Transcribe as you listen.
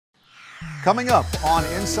Coming up on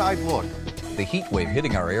Inside Look. The heat wave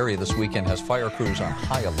hitting our area this weekend has fire crews on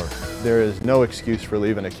high alert. There is no excuse for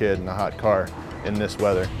leaving a kid in a hot car in this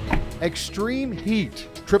weather. Extreme heat.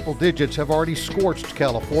 Triple digits have already scorched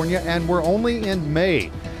California, and we're only in May.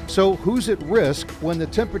 So who's at risk when the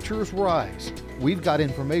temperatures rise? We've got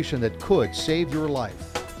information that could save your life.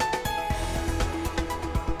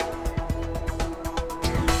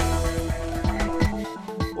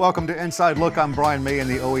 Welcome to Inside Look. I'm Brian May in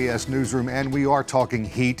the OES newsroom, and we are talking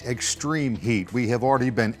heat, extreme heat. We have already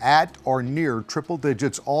been at or near triple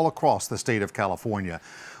digits all across the state of California.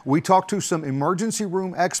 We talked to some emergency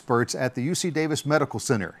room experts at the UC Davis Medical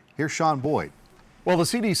Center. Here's Sean Boyd. Well, the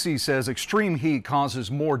CDC says extreme heat causes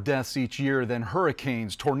more deaths each year than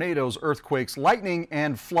hurricanes, tornadoes, earthquakes, lightning,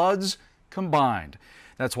 and floods combined.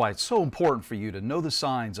 That's why it's so important for you to know the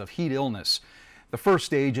signs of heat illness. The first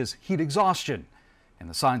stage is heat exhaustion. And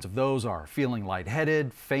the signs of those are feeling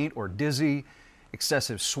lightheaded, faint or dizzy,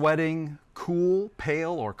 excessive sweating, cool,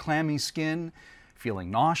 pale or clammy skin, feeling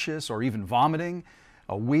nauseous or even vomiting,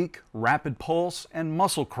 a weak, rapid pulse, and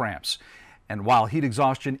muscle cramps. And while heat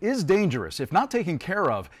exhaustion is dangerous, if not taken care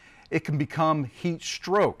of, it can become heat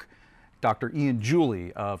stroke. Dr. Ian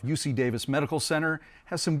Julie of UC Davis Medical Center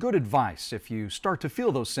has some good advice if you start to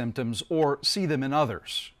feel those symptoms or see them in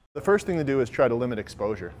others. The first thing to do is try to limit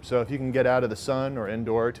exposure. So if you can get out of the sun or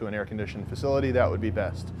indoor to an air-conditioned facility, that would be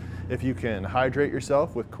best. If you can hydrate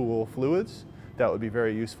yourself with cool fluids, that would be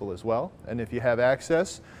very useful as well. And if you have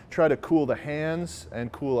access, try to cool the hands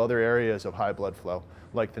and cool other areas of high blood flow,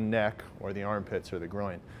 like the neck or the armpits or the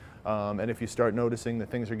groin. And if you start noticing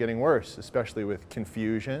that things are getting worse, especially with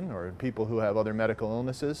confusion or people who have other medical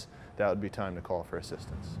illnesses, that would be time to call for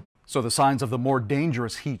assistance. So the signs of the more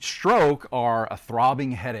dangerous heat stroke are a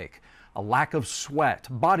throbbing headache, a lack of sweat,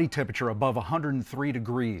 body temperature above 103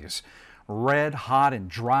 degrees, red, hot, and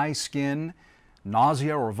dry skin,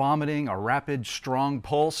 nausea or vomiting, a rapid, strong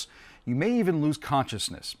pulse. You may even lose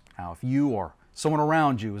consciousness. Now, if you or someone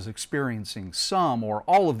around you is experiencing some or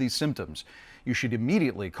all of these symptoms, you should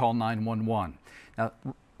immediately call 911. Now,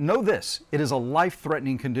 know this, it is a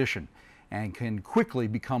life-threatening condition and can quickly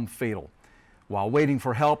become fatal. While waiting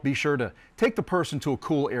for help, be sure to take the person to a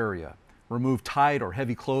cool area, remove tight or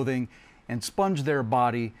heavy clothing, and sponge their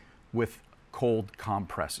body with cold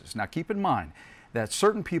compresses. Now keep in mind that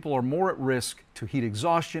certain people are more at risk to heat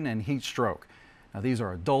exhaustion and heat stroke. Now these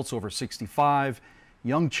are adults over 65,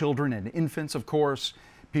 young children and infants, of course,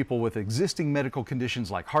 people with existing medical conditions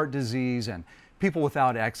like heart disease, and people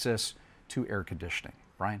without access to air conditioning.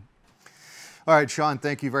 Brian? All right, Sean,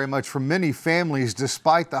 thank you very much. For many families,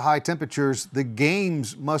 despite the high temperatures, the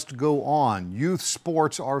games must go on. Youth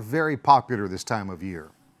sports are very popular this time of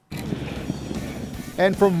year.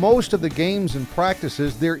 And for most of the games and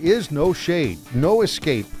practices, there is no shade, no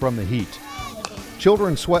escape from the heat.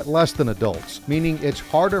 Children sweat less than adults, meaning it's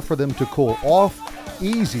harder for them to cool off,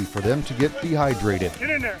 easy for them to get dehydrated.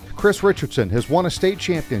 Get in there. Chris Richardson has won a state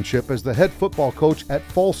championship as the head football coach at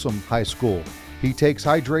Folsom High School. He takes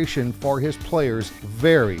hydration for his players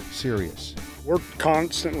very serious. We're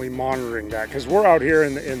constantly monitoring that because we're out here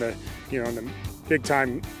in the big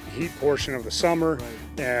time heat portion of the summer,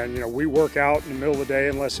 and we work out in the middle of the day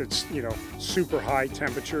unless it's super high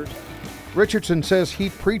temperatures. Richardson says he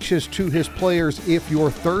preaches to his players, if you're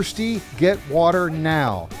thirsty, get water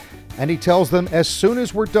now. And he tells them as soon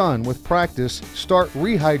as we're done with practice, start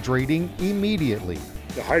rehydrating immediately.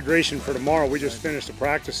 The hydration for tomorrow, we just finished the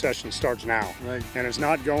practice session, starts now. Right. And it's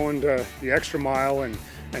not going to the extra mile and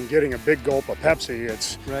getting a big gulp of Pepsi.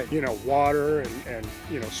 It's, water and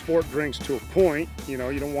sport drinks to a point. You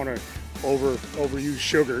don't want to overuse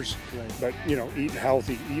sugars, but, eating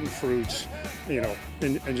healthy, eating fruits,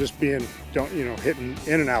 and just being, hitting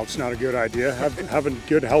in and out's not a good idea. Having a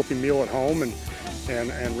good, healthy meal at home and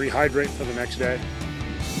rehydrate for the next day.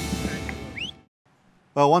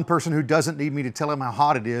 Well, one person who doesn't need me to tell him how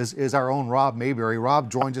hot it is our own Rob Mayberry.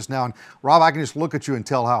 Rob joins us now. And Rob, I can just look at you and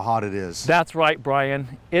tell how hot it is. That's right,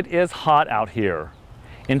 Brian. It is hot out here.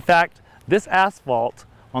 In fact, this asphalt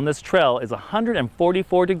on this trail is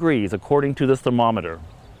 144 degrees according to this thermometer.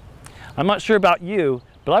 I'm not sure about you,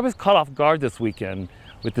 but I was caught off guard this weekend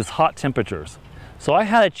with these hot temperatures. So I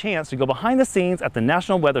had a chance to go behind the scenes at the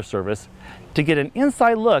National Weather Service to get an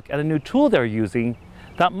inside look at a new tool they're using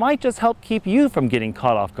that might just help keep you from getting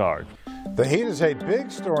caught off guard. The heat is a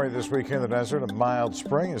big story this week in the desert. A mild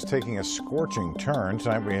spring is taking a scorching turn.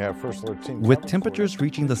 Tonight we have First Alert Team. With temperatures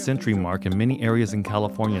reaching the century mark in many areas in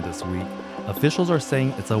California this week, officials are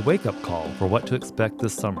saying it's a wake-up call for what to expect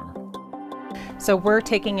this summer. So we're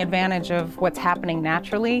taking advantage of what's happening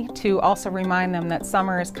naturally to also remind them that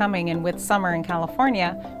summer is coming, and with summer in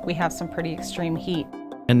California, we have some pretty extreme heat.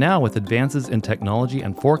 And now, with advances in technology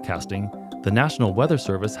and forecasting, the National Weather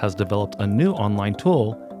Service has developed a new online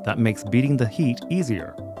tool that makes beating the heat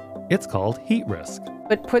easier. It's called Heat Risk.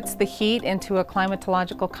 It puts the heat into a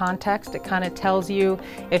climatological context. It kind of tells you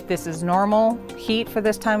if this is normal heat for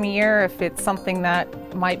this time of year, if it's something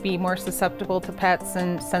that might be more susceptible to pets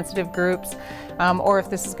and sensitive groups, or if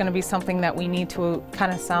this is going to be something that we need to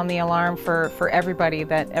kind of sound the alarm for everybody,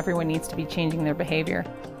 that everyone needs to be changing their behavior.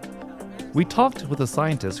 We talked with a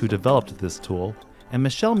scientist who developed this tool, and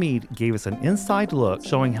Michelle Mead gave us an inside look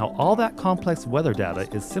showing how all that complex weather data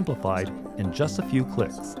is simplified in just a few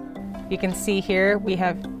clicks. You can see here we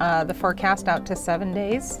have the forecast out to 7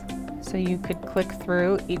 days. So you could click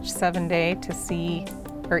through each 7 day to see,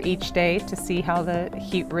 or each day to see how the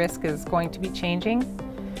heat risk is going to be changing.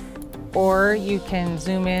 Or you can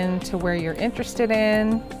zoom in to where you're interested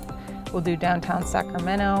in. We'll do downtown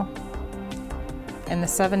Sacramento. And the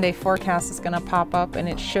 7-day forecast is going to pop up, and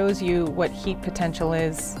it shows you what heat potential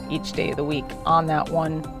is each day of the week on that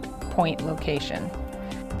one point location.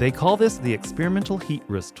 They call this the Experimental Heat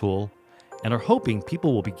Risk Tool, and are hoping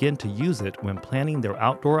people will begin to use it when planning their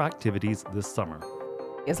outdoor activities this summer.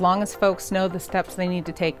 As long as folks know the steps they need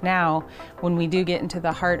to take now, when we do get into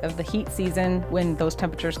the heart of the heat season, when those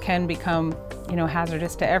temperatures can become,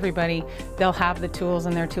 hazardous to everybody, they'll have the tools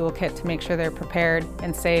in their toolkit to make sure they're prepared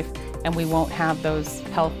and safe, and we won't have those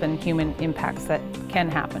health and human impacts that can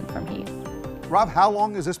happen from heat. Rob, how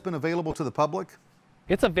long has this been available to the public?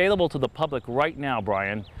 It's available to the public right now,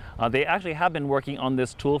 Brian. They actually have been working on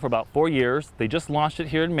this tool for about 4 years. They just launched it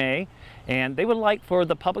here in May, and they would like for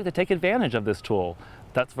the public to take advantage of this tool.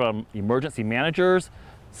 That's from emergency managers,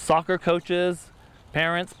 soccer coaches,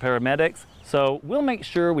 parents, paramedics. So we'll make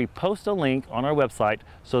sure we post a link on our website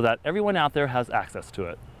so that everyone out there has access to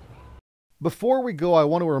it. Before we go, I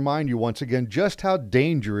want to remind you once again just how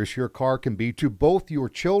dangerous your car can be to both your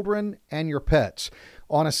children and your pets.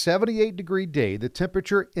 On a 78-degree day, the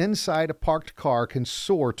temperature inside a parked car can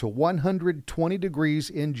soar to 120 degrees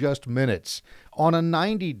in just minutes. On a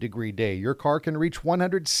 90-degree day, your car can reach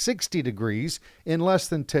 160 degrees in less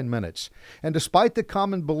than 10 minutes. And despite the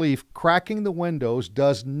common belief, cracking the windows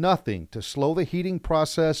does nothing to slow the heating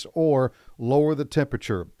process or lower the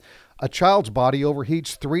temperature. A child's body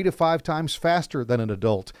overheats 3 to 5 times faster than an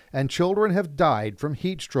adult, and children have died from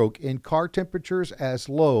heat stroke in car temperatures as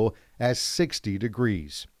low as 60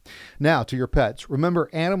 degrees. Now to your pets. Remember,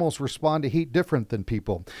 animals respond to heat different than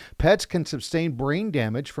people. Pets can sustain brain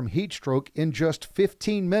damage from heat stroke in just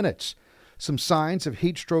 15 minutes. Some signs of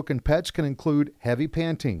heat stroke in pets can include heavy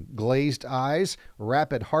panting, glazed eyes,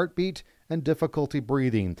 rapid heartbeat, and difficulty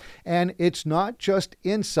breathing. And it's not just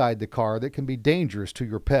inside the car that can be dangerous to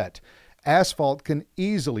your pet. Asphalt can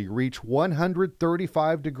easily reach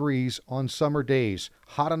 135 degrees on summer days,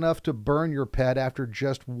 hot enough to burn your pet after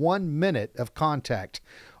just 1 minute of contact.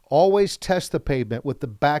 Always test the pavement with the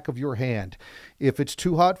back of your hand. If it's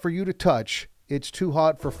too hot for you to touch, it's too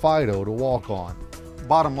hot for Fido to walk on.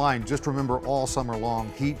 Bottom line, just remember all summer long,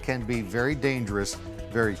 heat can be very dangerous,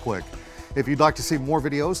 very quick. If you'd like to see more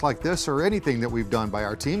videos like this or anything that we've done by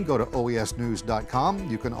our team, go to oesnews.com.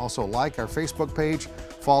 You can also like our Facebook page,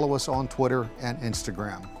 follow us on Twitter and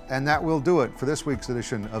Instagram. And that will do it for this week's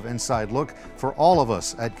edition of Inside Look. For all of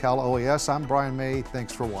us at Cal OES, I'm Brian May.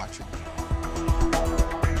 Thanks for watching.